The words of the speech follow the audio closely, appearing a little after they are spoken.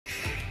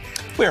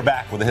We are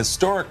back with a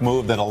historic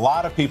move that a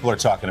lot of people are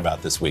talking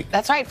about this week.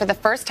 That's right. For the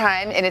first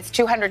time in its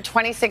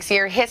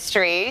 226-year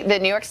history, the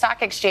New York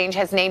Stock Exchange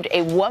has named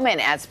a woman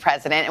as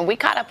president. And we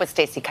caught up with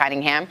Stacey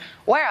Cunningham.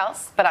 Where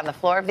else but on the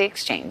floor of the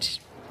exchange?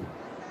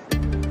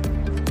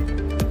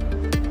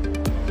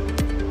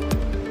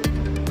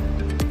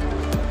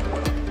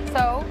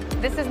 So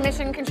this is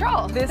mission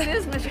control. This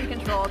is mission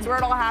control. It's where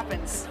it all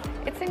happens.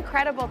 It's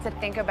incredible to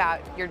think about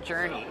your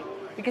journey.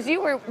 Because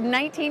you were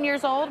 19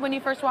 years old when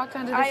you first walked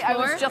onto this floor? I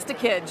was just a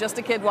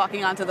kid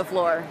walking onto the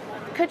floor.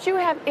 Could you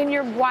have, in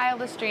your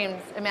wildest dreams,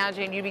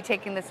 imagined you'd be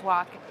taking this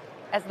walk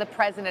as the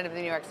president of the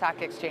New York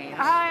Stock Exchange?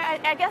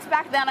 I guess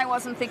back then I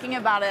wasn't thinking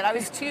about it. I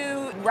was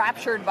too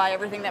raptured by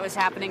everything that was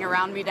happening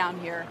around me down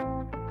here.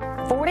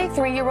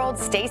 43-year-old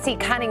Stacey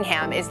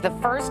Cunningham is the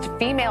first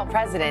female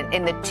president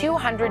in the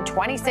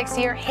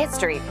 226-year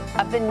history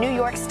of the New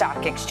York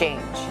Stock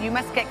Exchange. You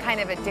must get kind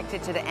of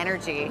addicted to the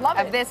energy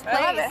of this place.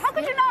 I love it. How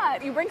could you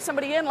not? You bring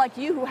somebody in like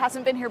you who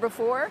hasn't been here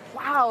before.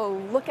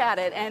 Wow, look at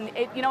it. And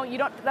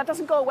that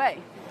doesn't go away.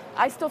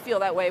 I still feel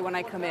that way when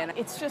I come in.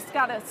 It's just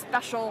got a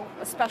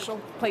special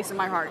place in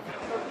my heart.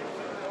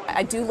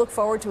 I do look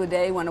forward to a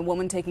day when a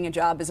woman taking a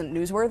job isn't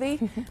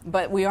newsworthy,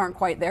 but we aren't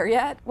quite there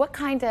yet. What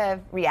kind of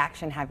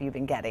reaction have you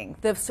been getting?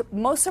 The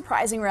most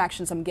surprising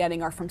reactions I'm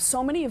getting are from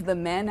so many of the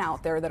men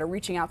out there that are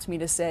reaching out to me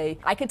to say,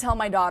 I could tell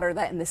my daughter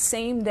that in the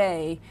same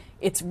day,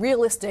 it's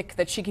realistic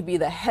that she could be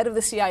the head of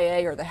the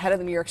CIA or the head of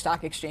the New York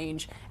Stock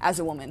Exchange as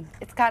a woman.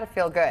 It's got to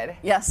feel good.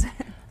 Yes.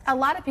 A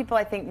lot of people,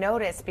 I think,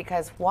 notice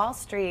because Wall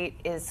Street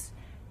is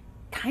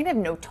kind of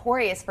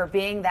notorious for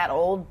being that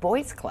old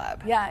boys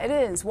club. Yeah, it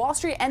is. Wall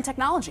Street and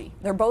technology.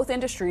 They're both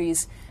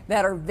industries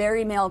that are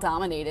very male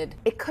dominated.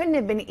 It couldn't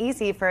have been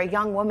easy for a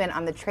young woman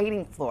on the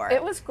trading floor.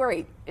 It was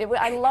great.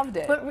 I loved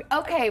it.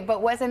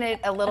 But wasn't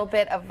it a little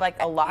bit of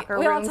like a locker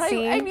room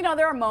scene?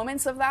 There are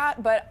moments of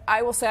that, but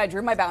I will say I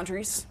drew my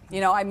boundaries.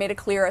 I made it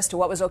clear as to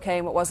what was okay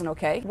and what wasn't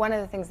okay. One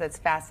of the things that's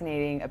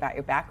fascinating about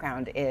your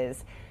background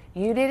is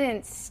you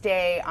didn't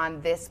stay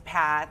on this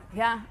path.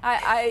 Yeah,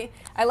 I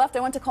left. I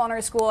went to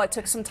culinary school. I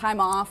took some time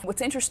off.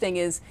 What's interesting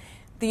is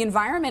the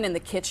environment in the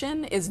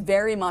kitchen is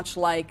very much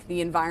like the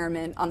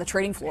environment on the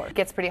trading floor. It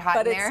gets pretty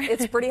hot in there.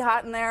 It's pretty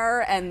hot in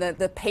there, and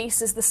the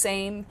pace is the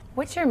same.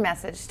 What's your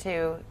message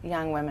to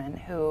young women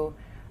who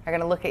are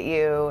going to look at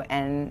you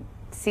and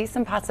see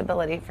some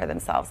possibility for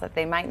themselves that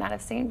they might not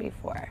have seen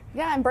before?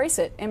 Yeah, embrace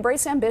it.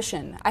 Embrace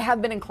ambition. I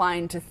have been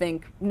inclined to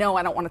think, no,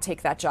 I don't want to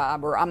take that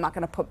job, or I'm not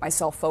going to put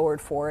myself forward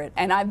for it.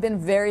 And I've been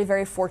very,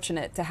 very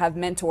fortunate to have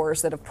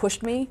mentors that have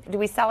pushed me. Do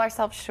we sell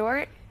ourselves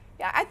short?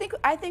 Yeah,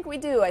 I think we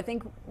do. I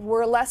think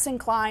we're less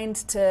inclined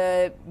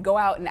to go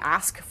out and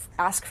ask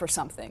for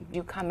something.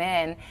 You come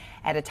in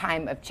at a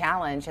time of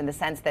challenge in the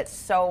sense that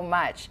so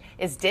much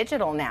is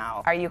digital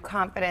now. Are you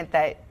confident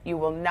that you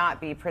will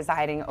not be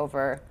presiding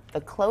over the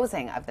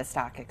closing of the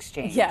stock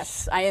exchange?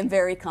 Yes, I am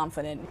very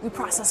confident. We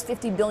process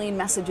 50 billion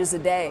messages a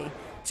day.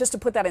 Just to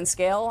put that in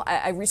scale,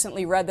 I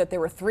recently read that there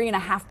were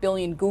 3.5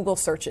 billion Google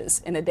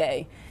searches in a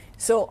day.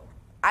 So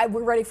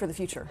we're ready for the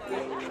future.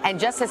 And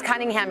just as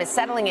Cunningham is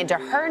settling into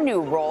her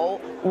new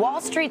role,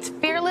 Wall Street's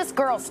Fearless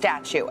Girl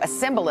statue, a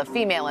symbol of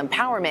female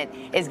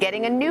empowerment, is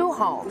getting a new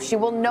home. She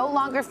will no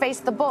longer face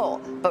the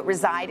bull, but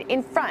reside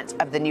in front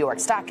of the New York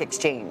Stock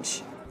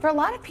Exchange. For a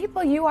lot of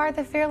people, you are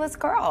the fearless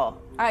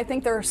girl. I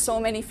think there are so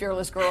many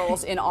fearless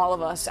girls in all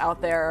of us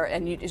out there,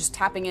 and just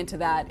tapping into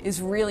that is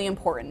really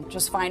important.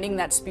 Just finding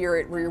that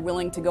spirit where you're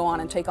willing to go on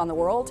and take on the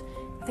world.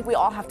 I think we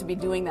all have to be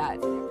doing that.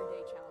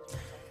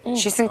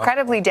 She's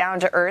incredibly down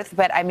to earth,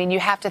 but I mean, you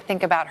have to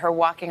think about her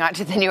walking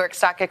onto the New York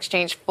Stock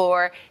Exchange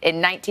floor in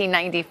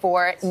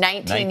 1994,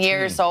 19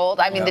 years old.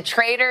 I mean, the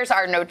traders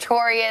are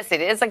notorious.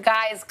 It is a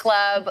guys'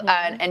 club,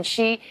 and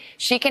she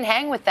can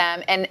hang with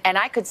them. And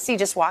I could see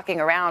just walking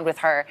around with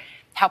her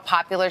how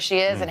popular she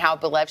is and how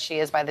beloved she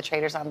is by the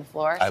traders on the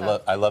floor.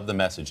 I love the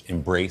message,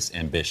 embrace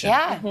ambition.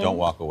 Yeah. Don't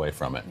walk away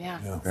from it. Yeah.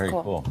 Very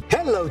cool.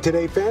 Hello,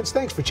 Today fans.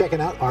 Thanks for checking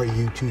out our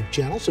YouTube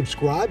channel.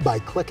 Subscribe by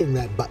clicking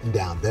that button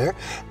down there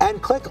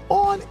and click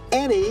on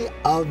any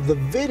of the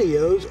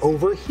videos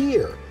over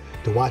here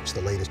to watch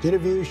the latest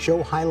interviews,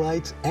 show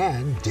highlights,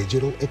 and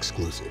digital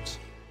exclusives.